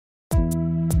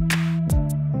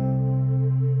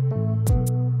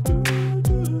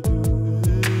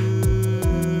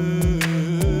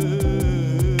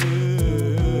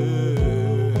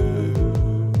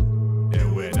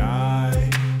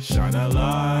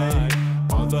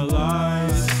the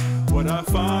lies. What I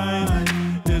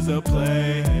find is a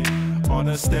play on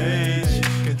a stage,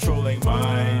 controlling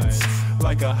minds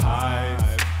like a hive.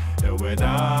 And when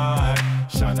I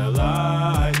shine a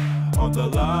light on the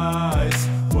lies,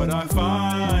 what I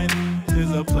find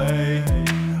is a play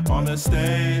on a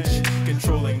stage,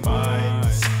 controlling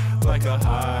minds like a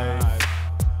hive.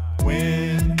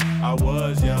 When I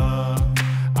was young,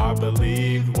 I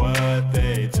believed what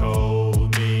they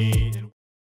told me.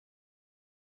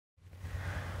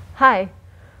 Hi,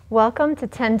 welcome to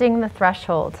Tending the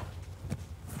Threshold,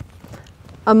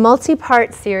 a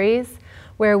multi-part series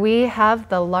where we have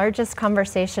the largest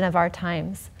conversation of our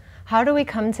times. How do we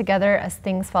come together as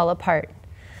things fall apart?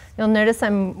 You'll notice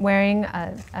I'm wearing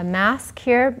a mask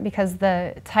here because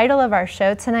the title of our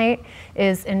show tonight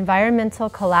is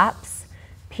Environmental Collapse,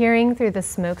 Peering Through the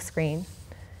Smokescreen.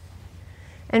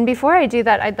 And before I do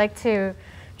that, I'd like to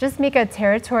just make a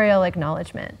territorial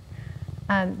acknowledgement.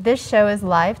 This show is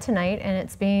live tonight and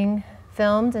it's being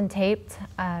filmed and taped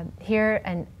here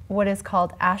in what is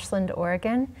called Ashland,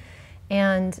 Oregon.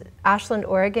 And Ashland,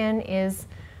 Oregon is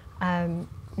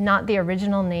not the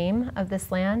original name of this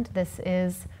land. This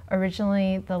is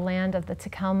originally the land of the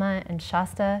Takelma and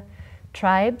Shasta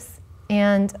tribes.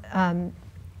 And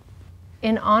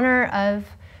in honor of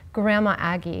Grandma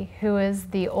Aggie, who is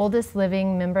the oldest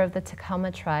living member of the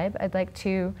Takelma tribe, I'd like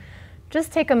to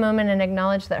just take a moment and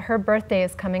acknowledge that her birthday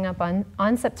is coming up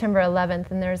on September 11th,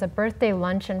 and there's a birthday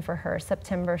luncheon for her,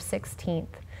 September 16th.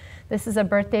 This is a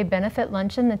birthday benefit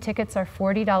luncheon. The tickets are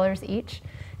 $40 each,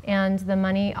 and the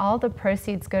money, all the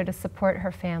proceeds go to support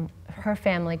her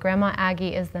family. Grandma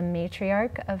Aggie is the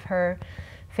matriarch of her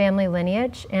family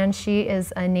lineage, and she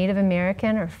is a Native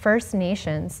American or First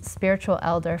Nations spiritual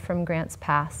elder from Grants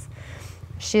Pass.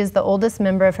 She is the oldest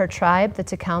member of her tribe, the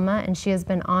Takelma, and she has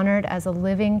been honored as a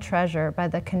living treasure by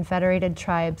the Confederated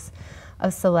Tribes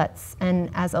of Siletz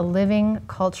and as a living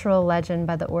cultural legend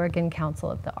by the Oregon Council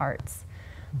of the Arts.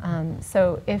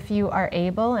 So if you are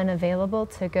able and available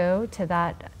to go to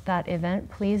that event,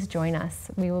 please join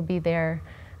us. We will be there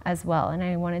as well. And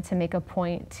I wanted to make a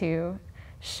point to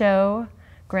show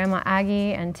Grandma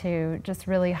Aggie and to just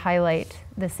really highlight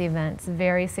this event. It's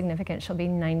very significant. She'll be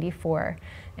 94,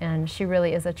 and she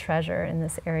really is a treasure in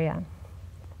this area.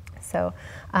 So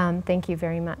thank you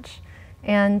very much.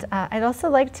 And I'd also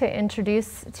like to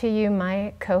introduce to you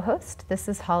my co-host. This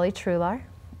is Holly Truhlar.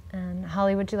 And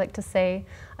Holly, would you like to say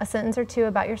a sentence or two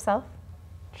about yourself?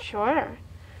 Sure.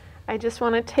 I just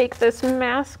want to take this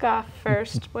mask off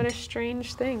first. What a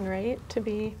strange thing, right? To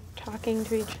be talking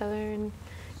to each other and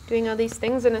doing all these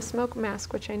things in a smoke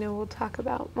mask, which I know we'll talk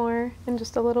about more in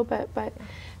just a little bit. But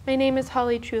my name is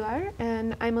Holly Truhlar,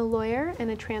 and I'm a lawyer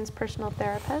and a transpersonal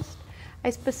therapist. I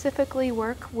specifically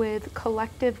work with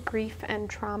collective grief and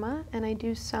trauma, and I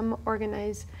do some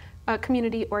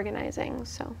community organizing.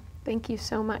 So thank you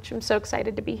so much. I'm so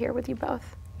excited to be here with you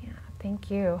both. Yeah, thank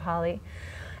you, Holly.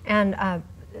 And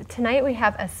tonight we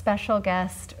have a special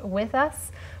guest with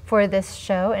us for this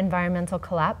show, Environmental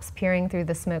Collapse, Peering Through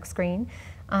the Smokescreen.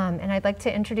 And I'd like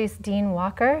to introduce Dean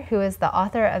Walker, who is the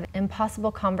author of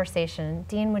Impossible Conversation.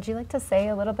 Dean, would you like to say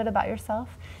a little bit about yourself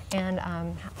and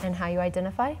how you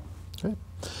identify? Okay.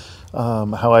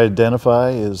 How I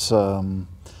identify is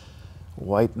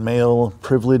white male,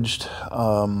 privileged,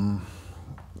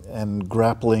 and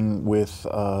grappling with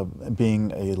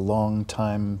being a long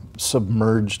time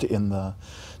submerged in the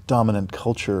dominant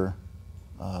culture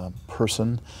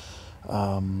person.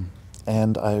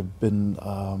 And I've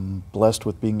been blessed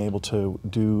with being able to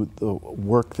do the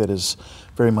work that is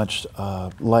very much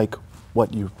like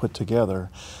what you've put together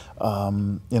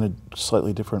in a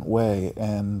slightly different way.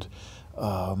 And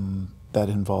that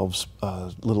involves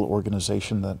a little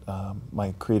organization that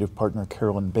my creative partner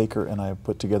Carolyn Baker and I have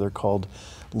put together called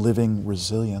Living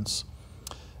Resilience.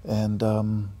 And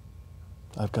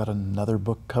I've got another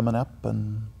book coming up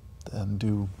and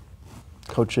do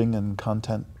coaching and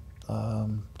content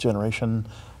generation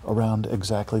around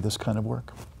exactly this kind of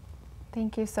work.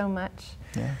 Thank you so much.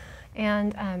 Yeah.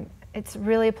 And it's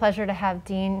really a pleasure to have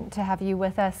Dean, to have you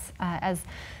with us as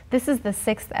this is the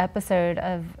 6th episode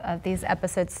of these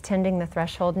episodes, Tending the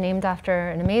Threshold, named after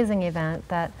an amazing event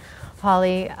that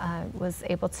Holly was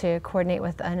able to coordinate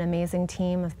with an amazing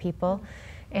team of people.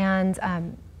 And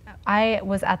I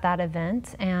was at that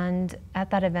event, and at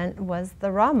that event was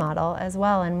the raw model as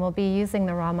well, and we'll be using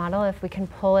the raw model if we can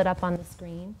pull it up on the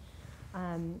screen.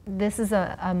 This is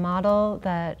a model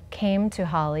that came to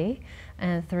Holly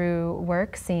through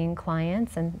work, seeing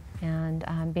clients, and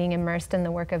being immersed in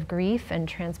the work of grief and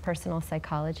transpersonal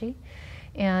psychology.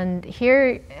 And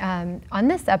here on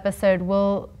this episode,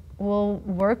 we'll we'll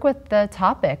work with the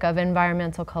topic of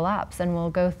environmental collapse, and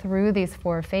we'll go through these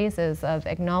 4 phases of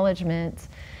acknowledgement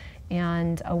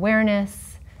and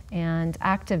awareness and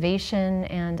activation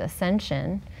and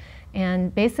ascension.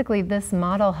 And basically this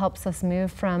model helps us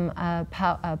move from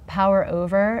a power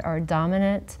over or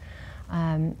dominant,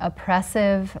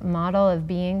 oppressive model of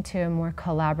being to a more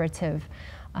collaborative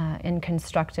and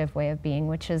constructive way of being,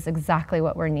 which is exactly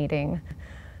what we're needing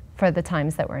for the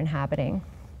times that we're inhabiting.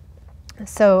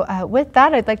 So with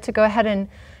that, I'd like to go ahead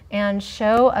and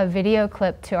show a video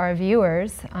clip to our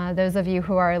viewers. Those of you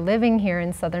who are living here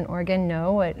in Southern Oregon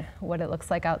know what it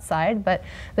looks like outside, but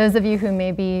those of you who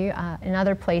may be in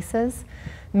other places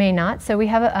may not. So we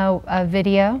have a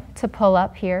video to pull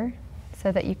up here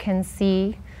so that you can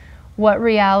see what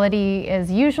reality is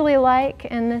usually like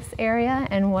in this area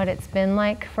and what it's been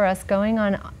like for us going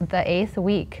on the 8th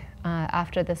week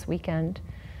after this weekend,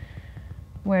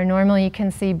 where normally you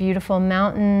can see beautiful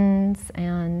mountains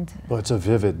and Well, it's a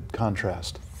vivid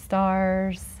contrast.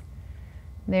 Stars.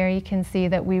 There you can see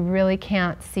that we really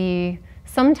can't see,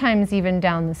 sometimes even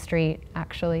down the street,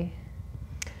 actually.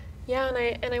 Yeah,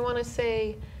 and I want to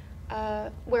say,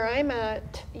 where I'm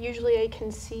at, usually I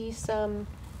can see some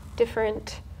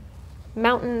different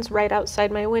mountains right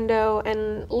outside my window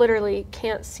and literally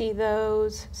can't see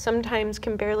those. Sometimes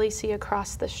can barely see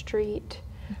across the street,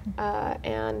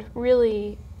 and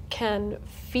really can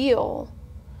feel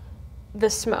the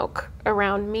smoke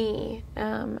around me.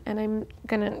 And I'm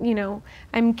gonna,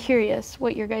 I'm curious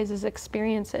what your guys'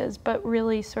 experience is, but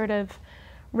really sort of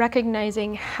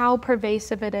recognizing how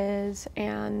pervasive it is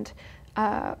and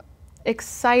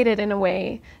excited in a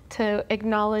way to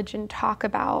acknowledge and talk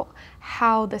about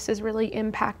how this is really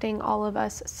impacting all of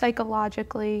us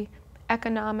psychologically,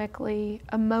 economically,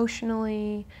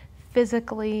 emotionally,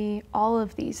 physically, all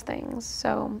of these things.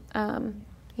 So,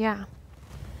 yeah.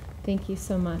 Thank you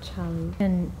so much, Holly.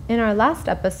 And in our last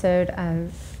episode,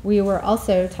 we were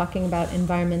also talking about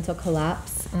environmental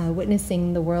collapse,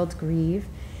 witnessing the world grieve.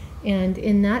 And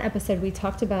in that episode, we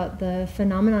talked about the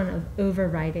phenomenon of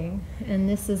overriding. And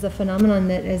this is a phenomenon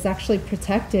that is actually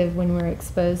protective when we're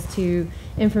exposed to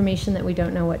information that we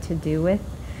don't know what to do with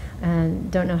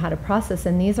and don't know how to process.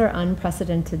 And these are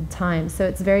unprecedented times. So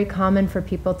it's very common for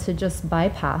people to just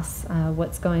bypass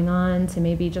what's going on, to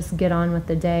maybe just get on with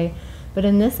the day. But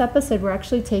in this episode, we're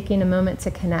actually taking a moment to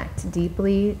connect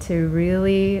deeply, to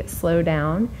really slow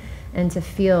down, and to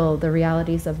feel the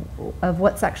realities of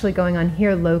what's actually going on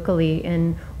here locally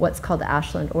in what's called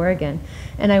Ashland, Oregon.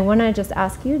 And I want to just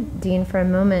ask you, Dean, for a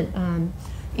moment,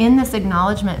 in this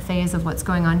acknowledgement phase of what's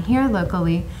going on here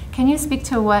locally, can you speak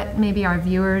to what maybe our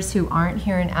viewers who aren't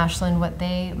here in Ashland, what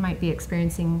they might be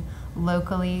experiencing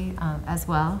locally as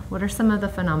well? What are some of the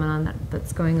phenomena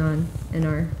that's going on in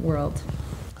our world?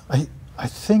 I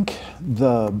think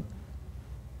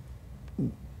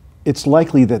it's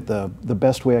likely that the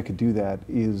best way I could do that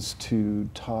is to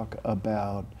talk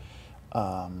about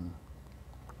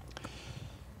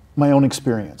my own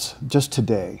experience just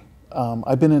today.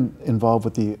 I've been involved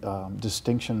with the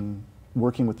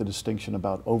working with the distinction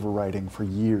about overriding for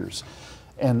years.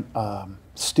 And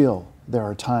still, there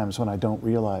are times when I don't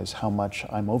realize how much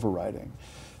I'm overriding.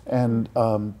 And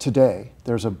today,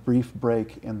 there's a brief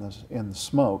break in the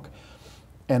smoke,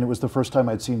 and it was the first time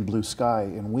I'd seen blue sky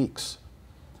in weeks.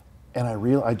 And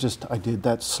I did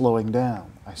that slowing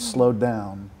down. I slowed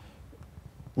down,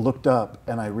 looked up,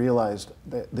 and I realized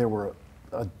that there were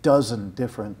a dozen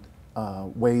different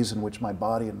ways in which my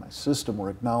body and my system were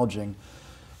acknowledging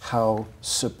how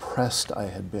suppressed I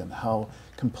had been, how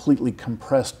completely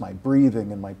compressed my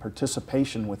breathing and my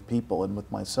participation with people and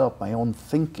with myself, my own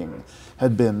thinking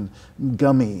had been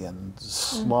gummy and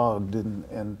slogged.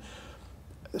 And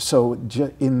so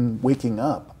in waking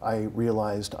up, I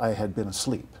realized I had been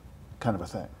asleep, kind of a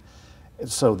thing.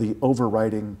 So the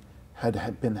overriding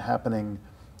had been happening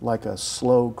like a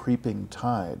slow creeping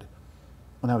tide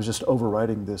when I was just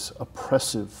overriding this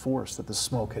oppressive force that the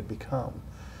smoke had become.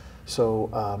 So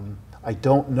I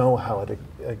don't know how it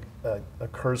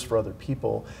occurs for other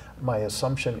people. My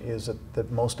assumption is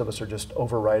that most of us are just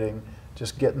overriding,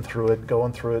 just getting through it,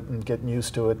 going through it and getting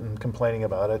used to it and complaining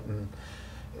about it, and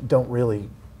don't really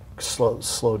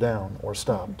slow down or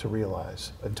stop to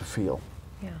realize and to feel.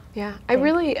 Yeah, I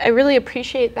really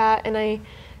appreciate that, and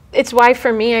it's why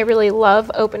for me I really love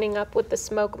opening up with the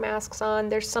smoke masks on.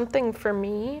 There's something for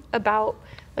me about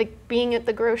like being at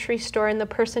the grocery store and the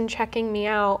person checking me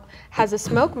out has a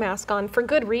smoke mask on for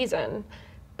good reason,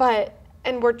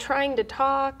 and we're trying to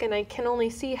talk and I can only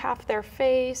see half their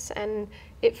face and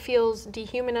it feels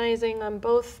dehumanizing on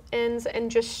both ends and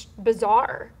just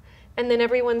bizarre. And then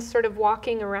everyone's sort of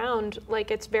walking around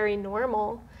like it's very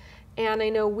normal. And I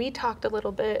know we talked a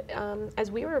little bit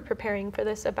as we were preparing for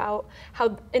this about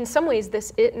how in some ways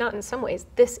this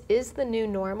is the new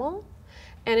normal.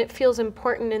 And it feels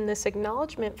important in this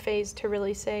acknowledgement phase to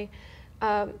really say,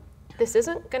 this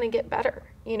isn't going to get better.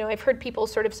 You know, I've heard people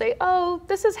sort of say, oh,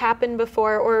 this has happened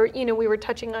before, or, you know, we were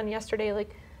touching on yesterday,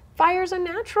 like, fire's a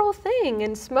natural thing,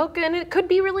 and smoke, and it could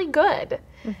be really good.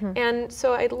 And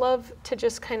so I'd love to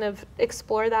just kind of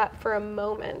explore that for a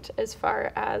moment as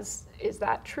far as, is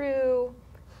that true?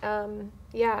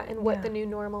 Yeah, and what the new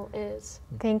normal is.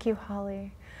 Thank you,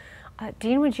 Holly.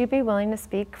 Dean, would you be willing to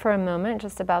speak for a moment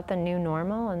just about the new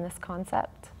normal and this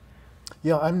concept?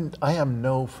 Yeah, I am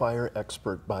no fire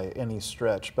expert by any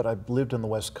stretch, but I've lived in the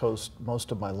West Coast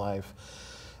most of my life,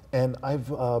 and I've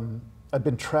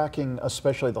been tracking,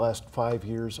 especially the last 5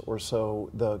 years or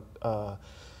so,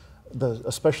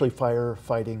 especially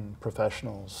firefighting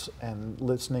professionals, and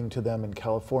listening to them in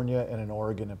California and in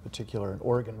Oregon in particular. In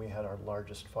Oregon, we had our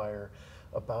largest fire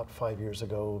about 5 years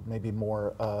ago, maybe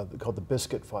more, called the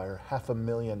Biscuit Fire,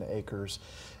 500,000 acres,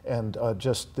 and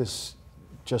just this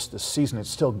season, it's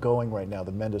still going right now.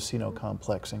 The Mendocino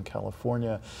complex in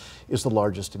California is the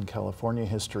largest in California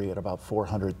history at about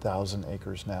 400,000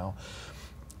 acres now.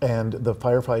 And the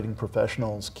firefighting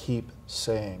professionals keep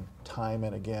saying time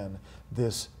and again,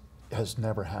 this has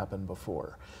never happened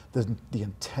before. The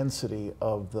intensity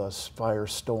of the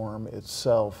firestorm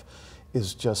itself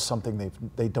is just something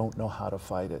they don't know how to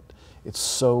fight it. It's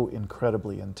so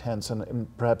incredibly intense, and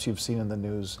perhaps you've seen in the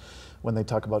news when they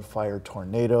talk about fire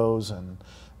tornadoes and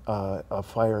a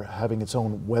fire having its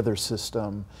own weather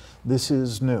system. This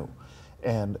is new,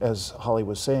 and as Holly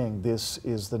was saying, this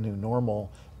is the new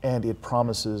normal, and it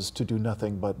promises to do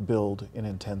nothing but build in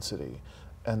intensity.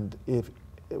 And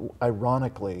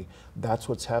ironically, that's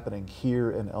what's happening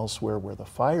here and elsewhere where the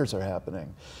fires are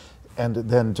happening. And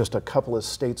then just a couple of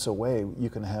states away, you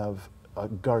can have a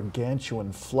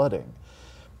gargantuan flooding.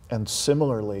 And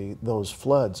similarly, those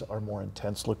floods are more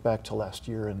intense. Look back to last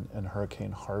year in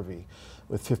Hurricane Harvey,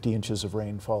 with 50 inches of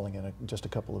rain falling in just a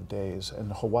couple of days,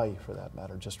 and Hawaii, for that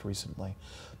matter, just recently.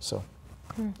 So,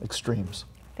 extremes.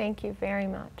 Thank you very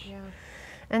much. Yeah.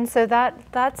 And so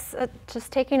that's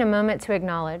just taking a moment to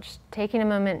acknowledge, taking a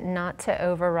moment not to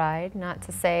override, not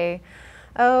to say,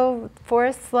 oh,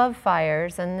 forests love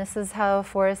fires, and this is how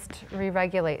forest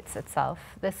re-regulates itself.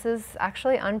 This is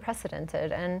actually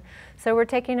unprecedented, and so we're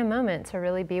taking a moment to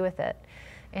really be with it.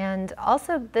 And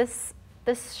also this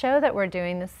show that we're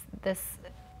doing, this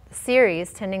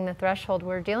series, Tending the Threshold,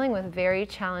 we're dealing with very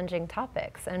challenging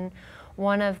topics. And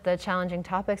one of the challenging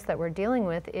topics that we're dealing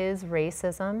with is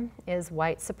racism, is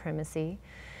white supremacy.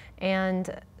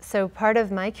 And so part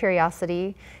of my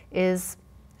curiosity is,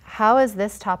 how is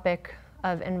this topic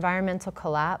of environmental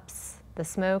collapse, the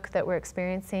smoke that we're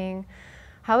experiencing,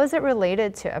 how is it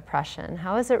related to oppression?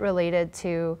 How is it related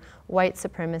to white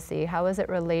supremacy? How is it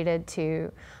related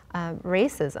to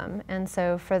racism? And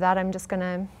so for that, I'm just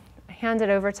gonna hand it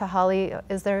over to Holly.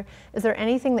 Is there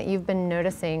anything that you've been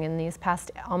noticing in these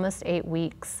past almost 8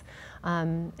 weeks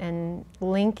and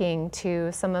linking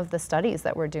to some of the studies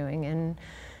that we're doing in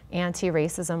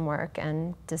anti-racism work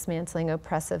and dismantling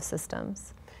oppressive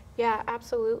systems? Yeah,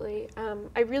 absolutely.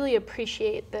 I really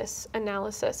appreciate this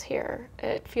analysis here.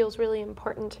 It feels really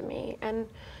important to me. And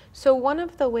so one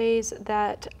of the ways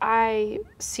that I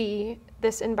see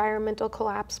this environmental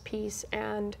collapse piece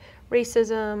and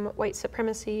racism, white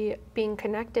supremacy being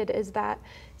connected is that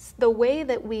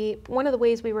one of the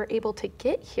ways we were able to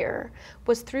get here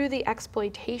was through the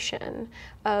exploitation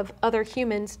of other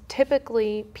humans,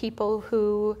 typically people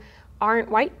who aren't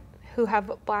white, who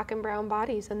have black and brown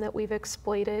bodies, and that we've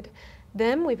exploited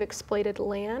them, we've exploited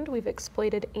land, we've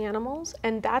exploited animals,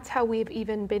 and that's how we've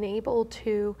even been able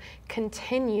to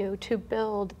continue to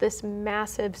build this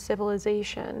massive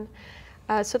civilization.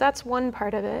 So that's one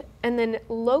part of it. And then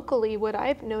locally, what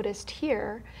I've noticed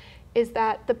here is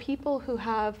that the people who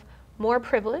have more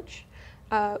privilege,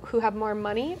 who have more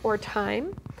money or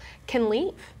time, can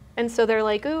leave. And so they're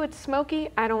like, ooh, it's smoky,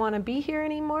 I don't want to be here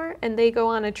anymore, and they go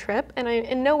on a trip. And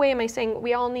in no way am I saying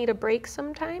we all need a break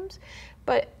sometimes,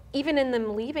 but even in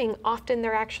them leaving, often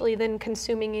they're actually then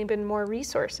consuming even more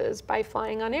resources by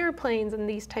flying on airplanes and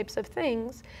these types of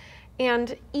things.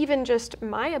 And even just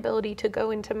my ability to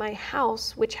go into my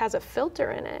house, which has a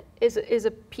filter in it, is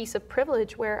a piece of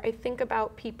privilege, where I think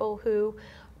about people who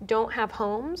don't have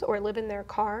homes or live in their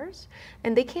cars,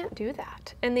 and they can't do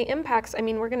that. And the impacts, I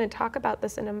mean, we're going to talk about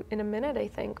this in a minute, I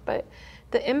think, but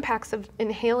the impacts of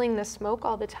inhaling the smoke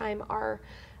all the time are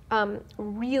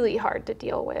really hard to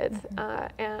deal with.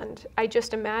 And I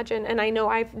just imagine, and I know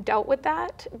I've dealt with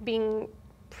that, being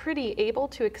pretty able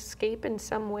to escape in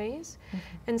some ways.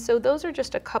 And so those are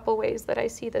just a couple ways that I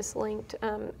see this linked.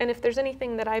 And if there's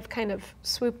anything that I've kind of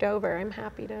swooped over, I'm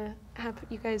happy to have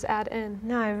you guys add in.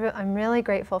 No, I'm really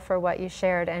grateful for what you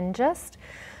shared. And just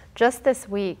this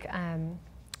week,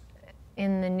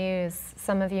 in the news,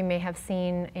 some of you may have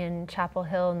seen in Chapel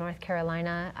Hill, North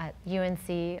Carolina, at UNC,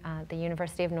 the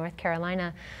University of North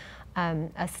Carolina,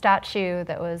 a statue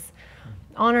that was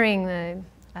honoring the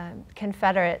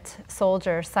Confederate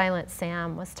soldier Silent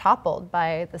Sam was toppled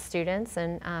by the students,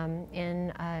 and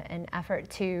in an effort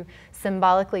to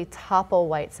symbolically topple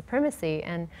white supremacy.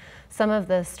 And some of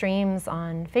the streams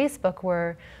on Facebook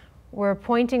were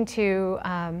pointing to,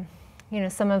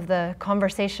 some of the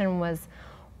conversation was,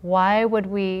 why would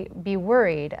we be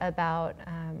worried about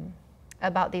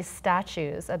these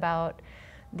statues, about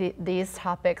these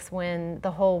topics, when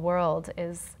the whole world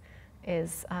is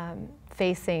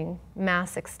facing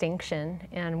mass extinction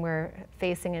and we're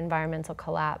facing environmental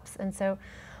collapse? And so,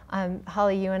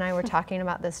 Holly, you and I were talking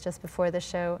about this just before the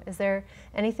show. Is there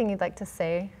anything you'd like to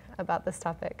say about this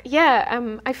topic?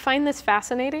 Yeah, I find this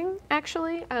fascinating,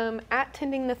 actually. At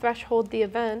Tending the Threshold, the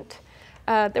event,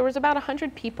 there was about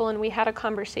 100 people, and we had a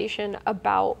conversation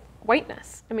about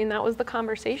whiteness. I mean, that was the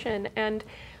conversation. And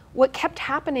what kept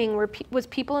happening was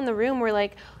people in the room were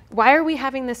like, why are we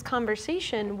having this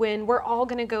conversation when we're all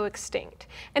going to go extinct?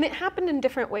 And it happened in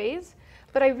different ways,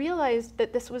 but I realized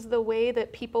that this was the way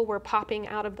that people were popping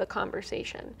out of the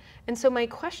conversation. And so my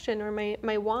question, or my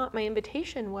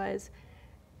invitation was,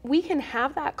 we can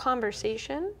have that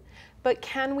conversation, but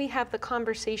can we have the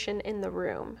conversation in the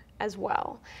room as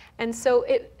well? And so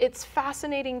it's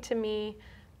fascinating to me,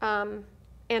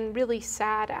 and really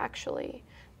sad, actually,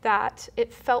 that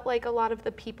it felt like a lot of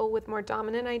the people with more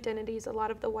dominant identities, a lot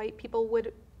of the white people,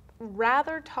 would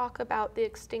rather talk about the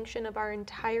extinction of our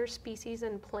entire species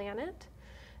and planet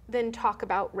than talk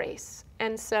about race.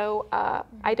 And so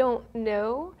I don't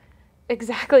know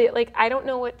exactly, I don't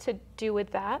know what to do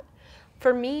with that.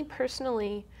 For me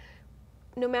personally,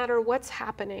 no matter what's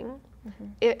happening,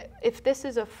 if this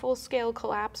is a full-scale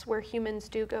collapse where humans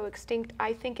do go extinct,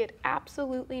 I think it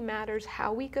absolutely matters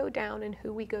how we go down and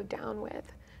who we go down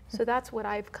with. So that's what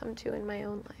I've come to in my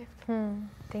own life.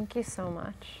 Thank you so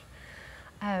much.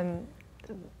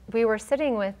 We were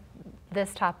sitting with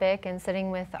this topic and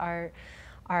sitting with our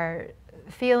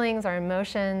feelings, our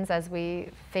emotions as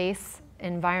we face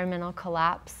environmental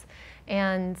collapse.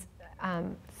 And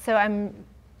so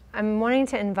I'm wanting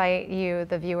to invite you,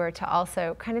 the viewer, to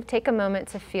also kind of take a moment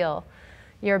to feel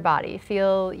your body,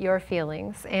 feel your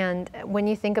feelings. And when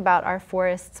you think about our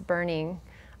forests burning,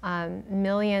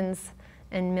 millions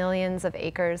and millions of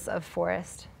acres of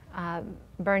forest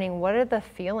burning, what are the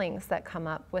feelings that come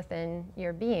up within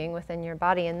your being, within your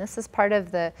body? And this is part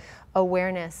of the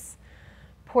awareness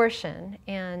portion.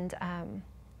 And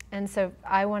so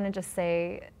I want to just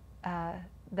say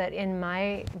that in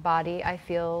my body, I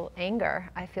feel anger,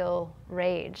 I feel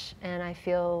rage, and I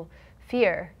feel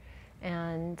fear.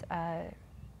 And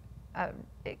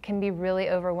it can be really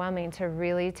overwhelming to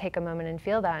really take a moment and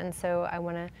feel that. And so I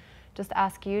want to just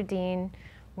ask you, Dean,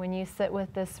 when you sit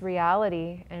with this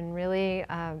reality and really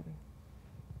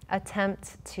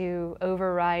attempt to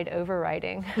override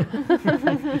overriding,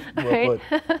 right?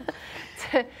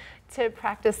 to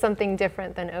practice something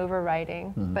different than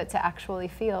overriding, but to actually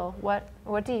feel,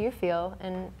 what do you feel?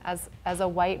 And as a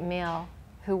white male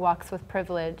who walks with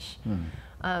privilege,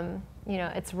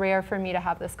 it's rare for me to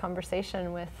have this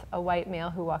conversation with a white male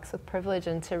who walks with privilege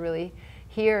and to really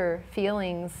hear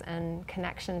feelings and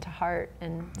connection to heart.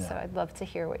 And so I'd love to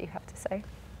hear what you have to say.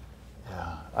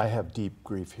 Yeah, I have deep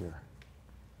grief here.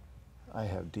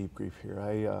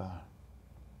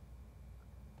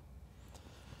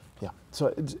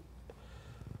 So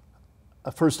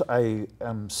first, I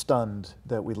am stunned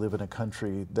that we live in a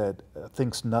country that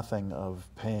thinks nothing of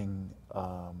paying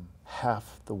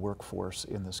half the workforce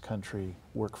in this country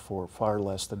work for far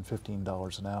less than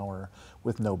 $15 an hour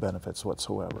with no benefits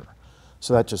whatsoever.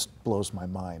 So that just blows my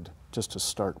mind, just to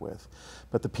start with.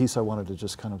 But the piece I wanted to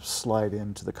just kind of slide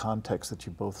into the context that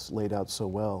you both laid out so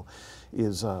well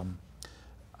is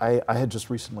I had just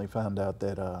recently found out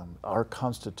that our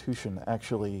Constitution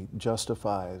actually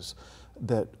justifies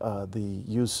that the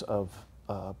use of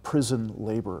prison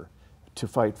labor to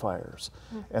fight fires,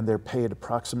 and they're paid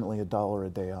approximately $1 a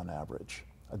day on average,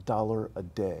 $1 a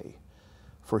day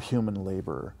for human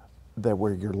labor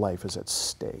where your life is at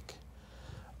stake.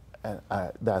 And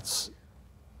that's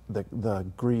the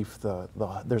grief,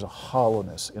 there's a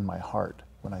hollowness in my heart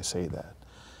when I say that.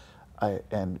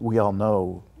 And we all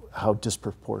know how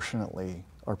disproportionately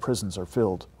our prisons are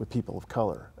filled with people of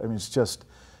color. I mean, it's just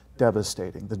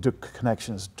devastating. The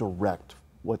connection is direct.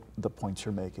 What the points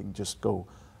you're making, just go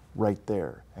right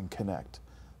there and connect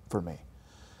for me.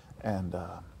 And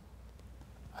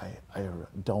I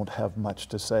don't have much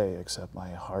to say except my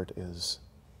heart is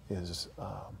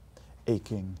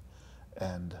aching,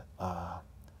 and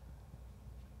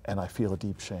I feel a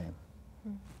deep shame.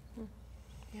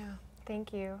 Yeah,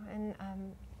 thank you. And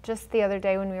just the other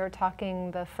day when we were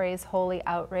talking, the phrase "holy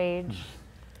outrage"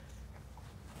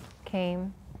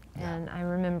 came, and I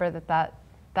remember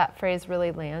that phrase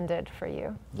really landed for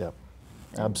you. Yep,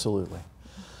 absolutely.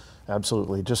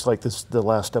 Absolutely. Just like the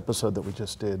last episode that we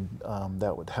just did,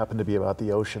 that would happen to be about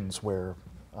the oceans, where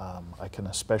I can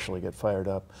especially get fired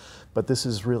up. But this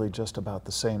is really just about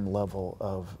the same level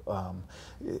of,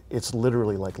 it's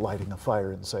literally like lighting a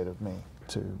fire inside of me.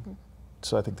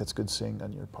 So I think that's good seeing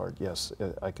on your part. Yes,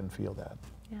 I can feel that.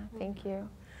 Yeah, thank you.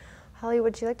 Holly,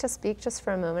 would you like to speak just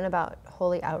for a moment about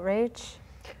holy outrage?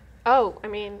 Oh, I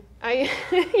mean,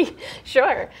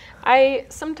 sure.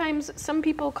 Sometimes some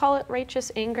people call it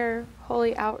righteous anger,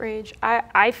 holy outrage.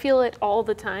 I feel it all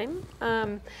the time.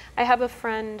 I have a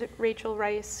friend, Rachel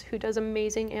Rice, who does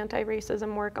amazing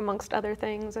anti-racism work amongst other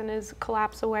things and is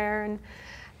collapse aware. And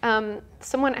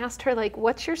someone asked her, like,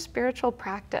 what's your spiritual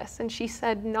practice? And she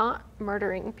said, not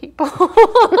murdering people. And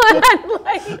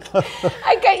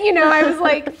I was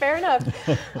like, fair enough.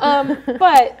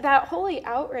 But that holy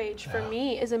outrage for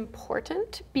me is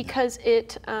important because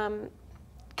it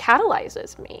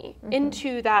catalyzes me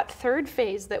into that third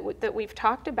phase that we've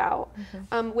talked about,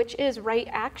 which is right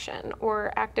action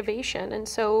or activation. And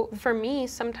so for me,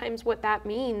 sometimes what that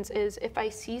means is if I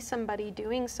see somebody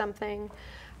doing something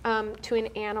to an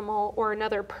animal or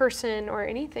another person or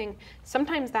anything,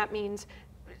 sometimes that means,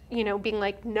 being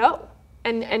like, no,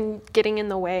 and getting in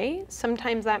the way.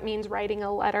 Sometimes that means writing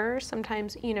a letter.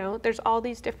 Sometimes, there's all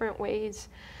these different ways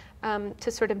to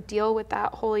sort of deal with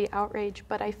that holy outrage.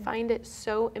 But I find it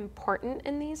so important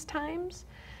in these times.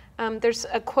 There's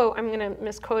a quote, I'm going to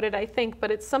misquote it, I think, but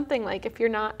it's something like, if you're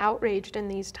not outraged in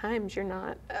these times, you're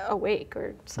not awake,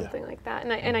 or something like that.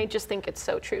 And I just think it's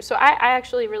so true. So I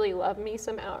actually really love me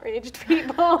some outraged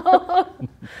people.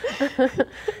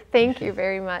 Thank you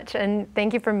very much. And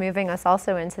thank you for moving us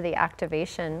also into the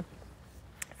activation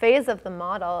phase of the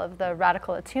model of the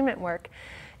radical attunement work.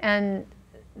 And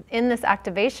in this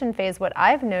activation phase, what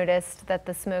I've noticed that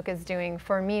the smoke is doing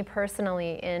for me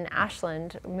personally in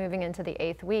Ashland, moving into the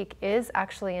 8th week, is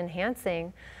actually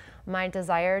enhancing my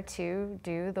desire to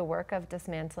do the work of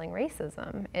dismantling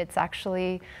racism. It's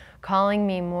actually calling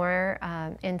me more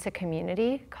into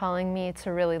community, calling me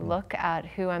to really look at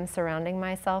who I'm surrounding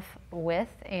myself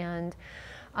with, and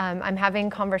I'm having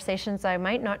conversations I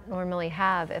might not normally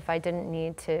have if I didn't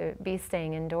need to be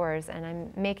staying indoors, and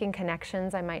I'm making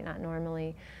connections I might not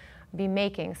normally be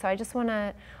making. So I just want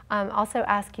to also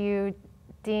ask you,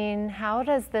 Dean, how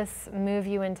does this move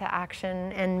you into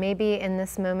action? And maybe in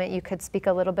this moment you could speak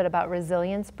a little bit about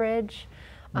Resilience Bridge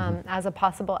as a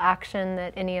possible action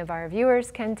that any of our viewers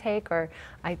can take, or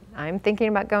I'm thinking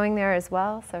about going there as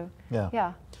well. So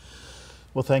yeah.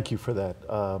 Well, thank you for that.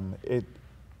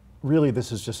 Really,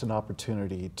 this is just an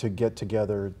opportunity to get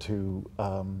together to,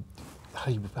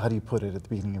 how do you put it at the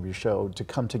beginning of your show, to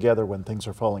come together when things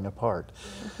are falling apart.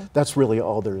 That's really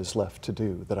all there is left to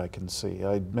do that I can see.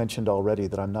 I mentioned already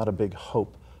that I'm not a big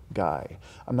hope guy.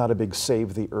 I'm not a big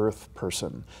save the earth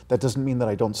person. That doesn't mean that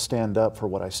I don't stand up for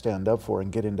what I stand up for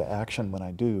and get into action when I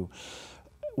do.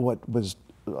 What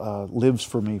lives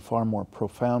for me far more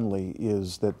profoundly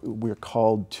is that we're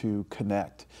called to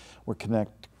connect. We're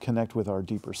connect with our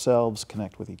deeper selves,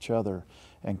 connect with each other,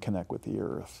 and connect with the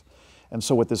earth. And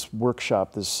so with this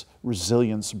workshop, this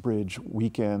Resilience Bridge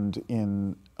weekend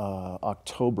in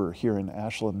October here in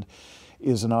Ashland,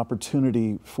 is an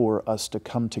opportunity for us to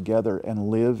come together and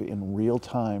live in real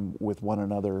time with one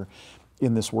another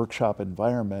in this workshop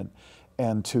environment,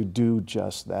 and to do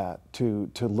just that, to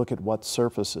look at what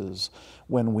surfaces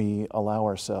when we allow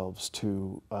ourselves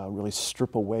to really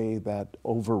strip away that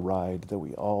override that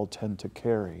we all tend to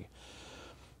carry,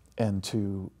 and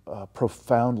to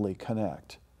profoundly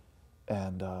connect,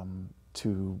 and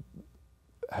to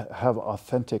have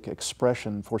authentic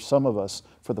expression for some of us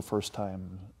for the first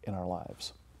time in our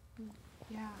lives.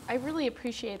 Yeah, I really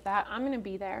appreciate that. I'm going to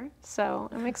be there, so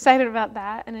I'm excited about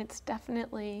that, and it's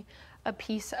definitely a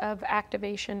piece of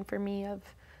activation for me, of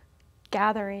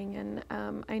gathering.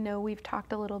 And I know we've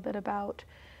talked a little bit about,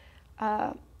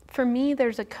 for me,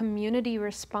 there's a community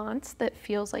response that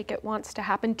feels like it wants to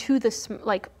happen to the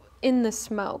like in the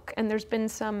smoke, and there's been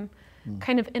some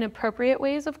kind of inappropriate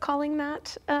ways of calling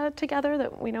that together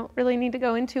that we don't really need to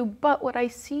go into. But what I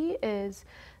see is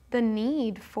the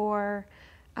need for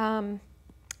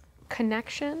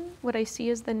connection, what I see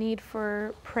is the need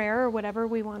for prayer, or whatever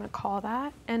we want to call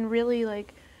that. And really,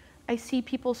 like, I see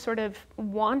people sort of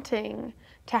wanting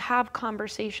to have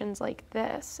conversations like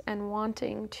this and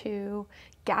wanting to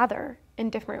gather in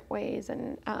different ways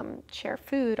and share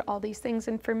food, all these things.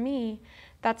 And for me,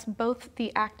 that's both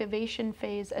the activation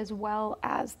phase as well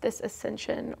as this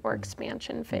ascension or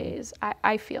expansion phase,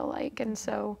 I feel like. And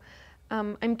so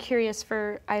I'm curious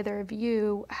for either of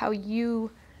you, how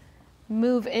you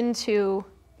move into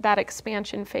that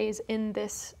expansion phase in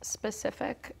this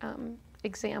specific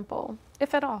example,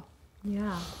 if at all.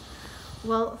 Yeah.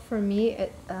 Well, for me,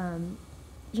 it,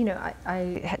 you know,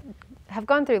 I have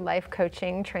gone through life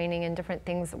coaching training and different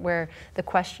things where the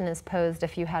question is posed,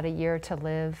 if you had a year to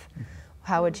live,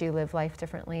 how would you live life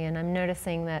differently? And I'm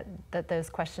noticing that those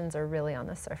questions are really on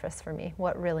the surface for me.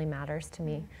 What really matters to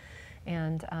me?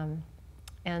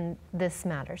 And this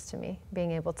matters to me,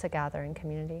 being able to gather in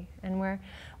community. And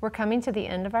we're coming to the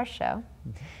end of our show.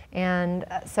 And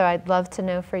so I'd love to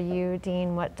know for you,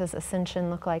 Dean, what does ascension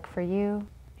look like for you?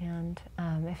 And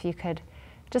if you could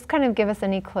just kind of give us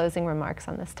any closing remarks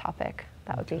on this topic,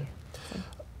 that would be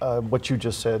awesome. What you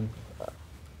just said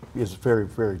is very,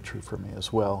 very true for me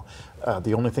as well.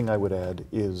 The only thing I would add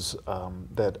is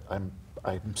that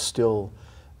I'm still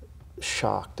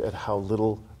shocked at how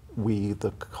little we,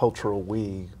 the cultural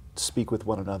we, speak with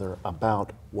one another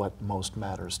about what most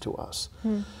matters to us.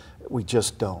 We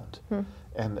just don't.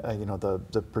 And you know,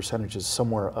 the percentage is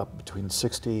somewhere up between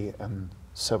 60 and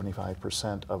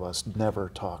 75% of us never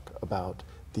talk about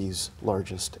these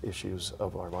largest issues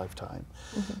of our lifetime.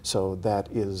 So that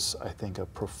is, I think, a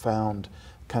profound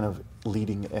kind of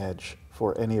leading edge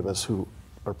for any of us who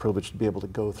are privileged to be able to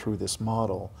go through this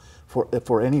model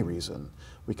for any reason.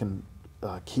 We can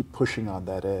keep pushing on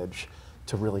that edge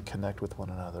to really connect with one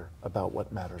another about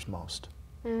what matters most.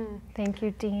 Thank you,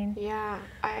 Dean. Yeah,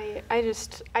 I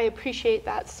appreciate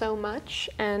that so much,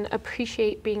 and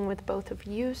appreciate being with both of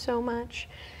you so much,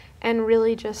 and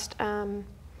really just,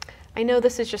 I know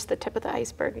this is just the tip of the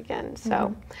iceberg again,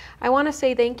 so I want to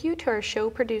say thank you to our show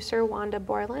producer, Wanda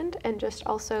Borland, and just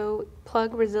also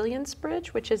plug Resilience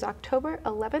Bridge, which is October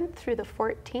 11th through the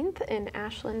 14th in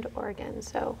Ashland, Oregon.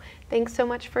 So thanks so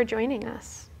much for joining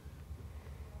us.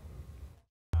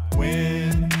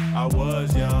 When I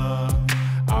was young,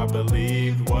 I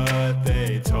believed what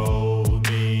they told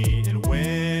me. And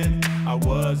when I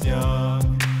was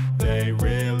young, they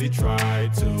really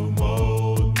tried to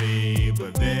mold me.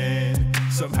 But then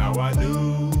somehow I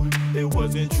knew it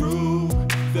wasn't true.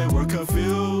 They were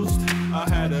confused. I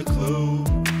had a clue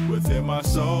within my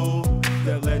soul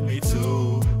that led me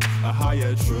to a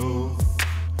higher truth.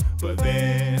 But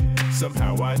then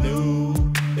somehow I knew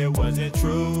it wasn't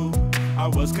true. I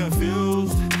was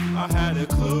confused. I had a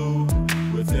clue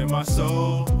within my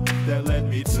soul that led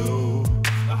me to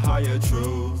a higher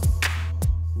truth.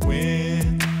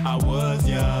 When I was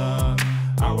young,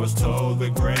 I was told the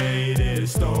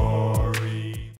greatest story.